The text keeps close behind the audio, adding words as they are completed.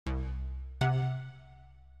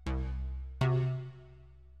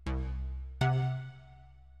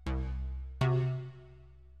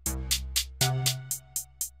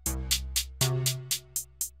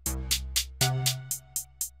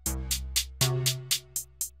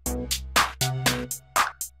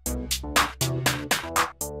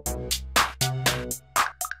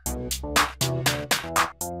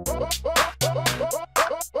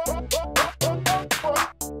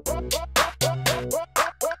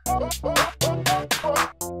Math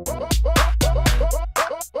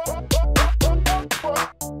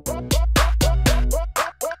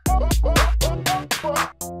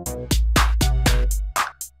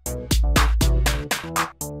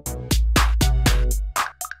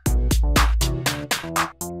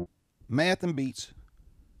and Beats,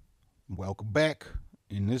 welcome back.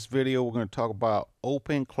 In this video we're going to talk about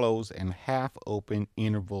open, closed, and half open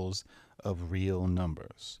intervals of real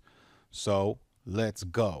numbers. So let's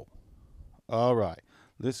go. All right,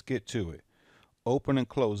 let's get to it. Open and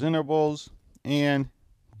closed intervals, and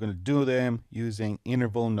we're going to do them using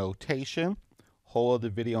interval notation. Whole other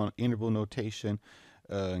video on interval notation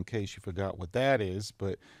in case you forgot what that is,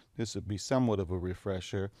 but this would be somewhat of a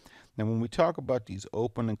refresher. Now, when we talk about these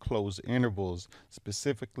open and closed intervals,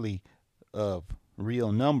 specifically of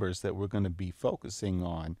real numbers that we're going to be focusing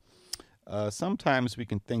on, sometimes we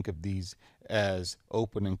can think of these as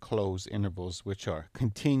open and closed intervals, which are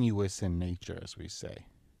continuous in nature, as we say.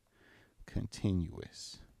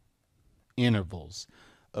 Continuous intervals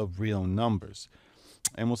of real numbers.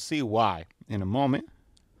 And we'll see why in a moment.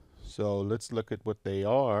 So let's look at what they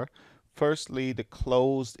are. Firstly, the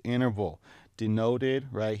closed interval, denoted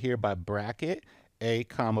right here by bracket a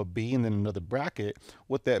comma b and then another bracket.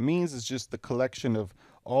 What that means is just the collection of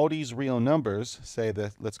all these real numbers, say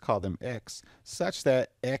that let's call them x, such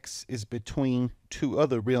that x is between two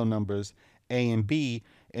other real numbers a and b,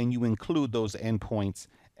 and you include those endpoints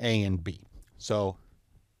a and b. So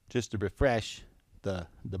just to refresh, the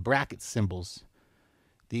bracket symbols,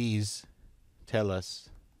 these tell us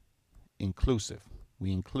inclusive.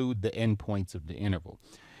 We include the endpoints of the interval.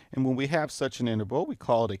 And when we have such an interval, we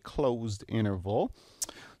call it a closed interval.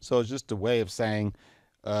 So it's just a way of saying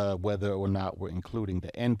whether or not we're including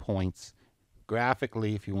the endpoints.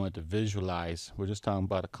 Graphically, if you want to visualize, we're just talking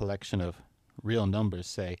about a collection of real numbers,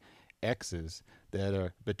 say x's, that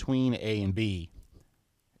are between a and b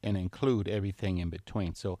and include everything in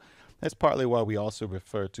between. So that's partly why we also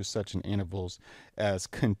refer to such an intervals as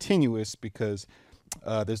continuous, because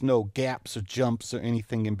there's no gaps or jumps or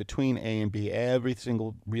anything in between a and b. Every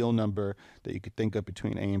single real number that you could think of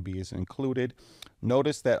between a and b is included.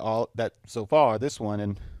 Notice that so far, this one,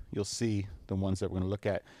 and you'll see the ones that we're going to look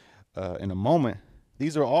at in a moment,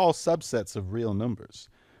 these are all subsets of real numbers,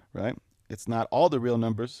 right? It's not all the real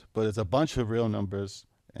numbers, but it's a bunch of real numbers,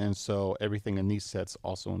 and so everything in these sets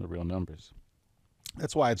also in the real numbers.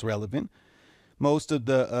 That's why it's relevant. Most of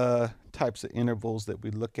the types of intervals that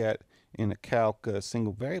we look at in a calc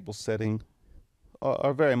single variable setting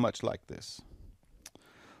are very much like this.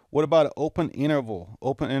 What about an open interval?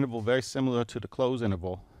 Open interval, very similar to the closed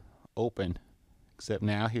interval. Open, except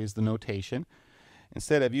now here's the notation.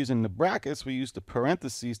 Instead of using the brackets, we use the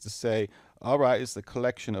parentheses to say, all right, it's the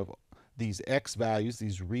collection of these x values,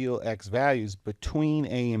 these real x values between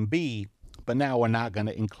a and b, but now we're not going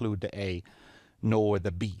to include the a nor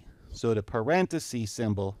the b. So the parenthesis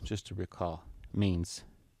symbol, just to recall, means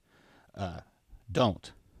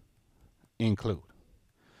don't include,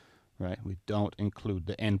 right? We don't include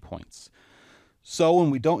the endpoints. So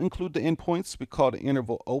when we don't include the endpoints, we call the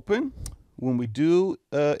interval open. When we do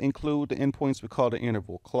include the endpoints, we call the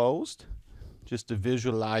interval closed. Just to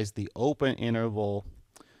visualize the open interval,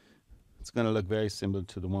 it's going to look very similar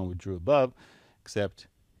to the one we drew above, except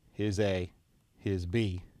here's a, here's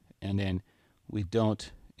b, and then we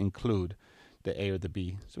don't include the a or the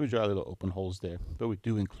b. So we draw little open holes there, but we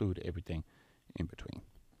do include everything in between.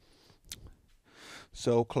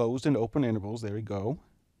 So closed and open intervals, there we go.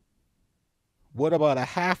 What about a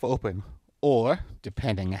half open? Or,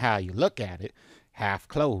 depending on how you look at it, half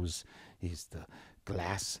closed. Is the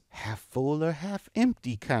glass half full or half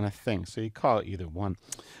empty kind of thing? So you call it either one.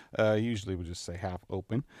 Usually we just say half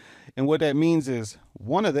open. And what that means is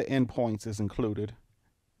one of the endpoints is included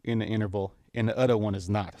in the interval and the other one is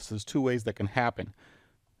not. So there's two ways that can happen.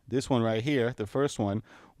 This one right here, the first one,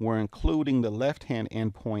 we're including the left-hand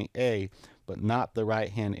endpoint A, but not the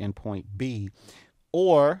right-hand endpoint B.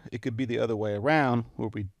 Or it could be the other way around, where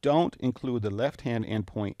we don't include the left-hand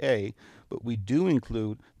endpoint A, but we do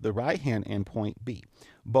include the right-hand endpoint B.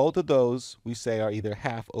 Both of those we say are either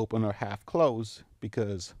half open or half closed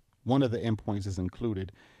because one of the endpoints is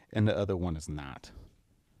included and the other one is not.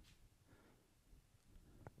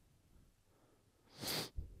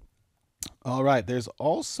 All right, there's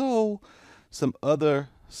also some other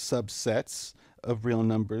subsets of real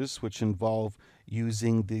numbers which involve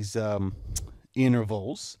using these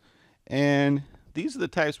intervals, and these are the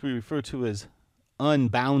types we refer to as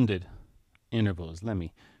unbounded intervals. Let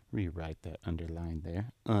me rewrite that underline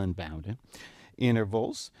there, unbounded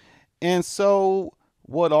intervals. And so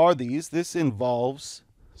what are these? This involves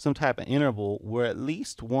some type of interval where at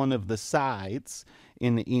least one of the sides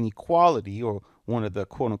in the inequality, or one of the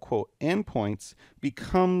quote unquote endpoints,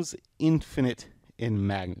 becomes infinite in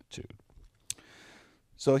magnitude.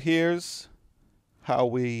 So here's how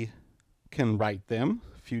we can write them,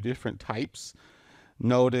 a few different types.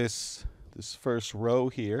 Notice this first row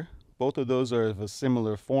here. Both of those are of a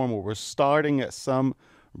similar form where we're starting at some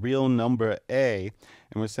real number A,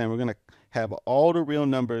 and we're saying we're going to have all the real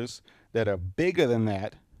numbers that are bigger than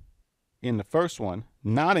that in the first one,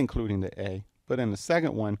 not including the A, but in the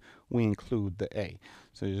second one, we include the A.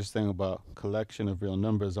 So you're just thinking about collection of real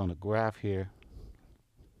numbers on a graph here,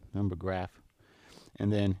 number graph.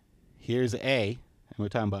 And then here's A, and we're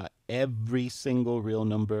talking about every single real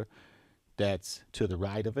number that's to the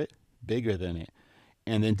right of it, bigger than it.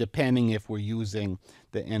 And then depending if we're using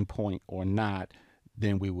the endpoint or not,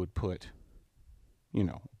 then we would put,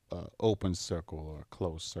 open circle or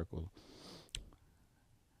closed circle.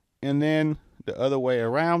 And then the other way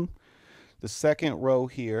around, the second row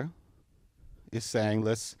here is saying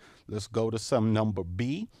let's go to some number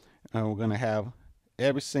B, and we're going to have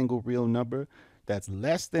every single real number that's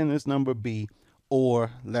less than this number B,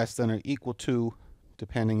 or less than or equal to,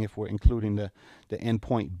 depending if we're including the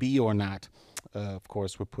endpoint B or not. Of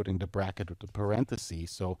course, we're putting the bracket with the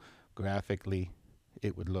parentheses, so graphically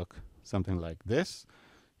it would look something like this.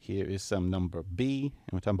 Here is some number B,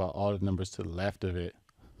 and we're talking about all the numbers to the left of it,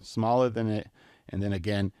 smaller than it. And then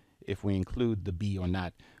again, if we include the B or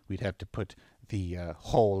not, we'd have to put the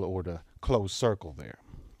whole or the closed circle there.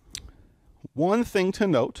 One thing to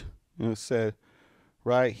note, it said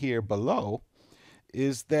right here below,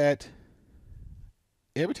 is that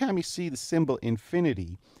every time you see the symbol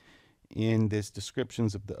infinity in this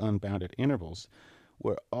descriptions of the unbounded intervals,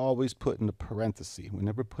 we're always putting a parenthesis. We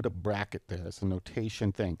never put a bracket there. It's a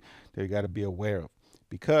notation thing that you got to be aware of,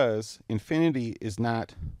 because infinity is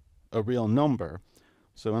not a real number,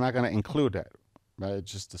 so we're not going to include that, right?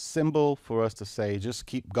 It's just a symbol for us to say just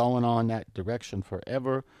keep going on that direction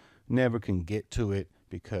forever. Never can get to it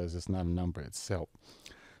because it's not a number itself.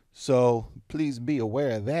 So please be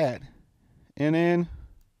aware of that. And then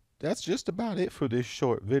that's just about it for this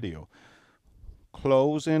short video.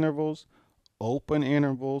 Closed intervals, open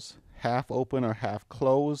intervals, half open or half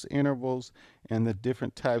closed intervals, and the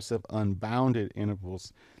different types of unbounded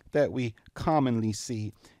intervals that we commonly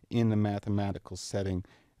see in the mathematical setting,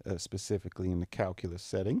 specifically in the calculus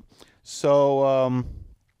setting. So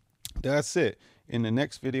that's it. In the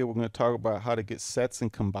next video, we're going to talk about how to get sets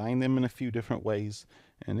and combine them in a few different ways,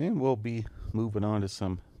 and then we'll be moving on to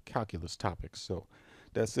some calculus topics. So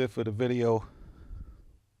that's it for the video.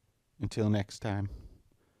 Until next time,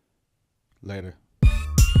 later.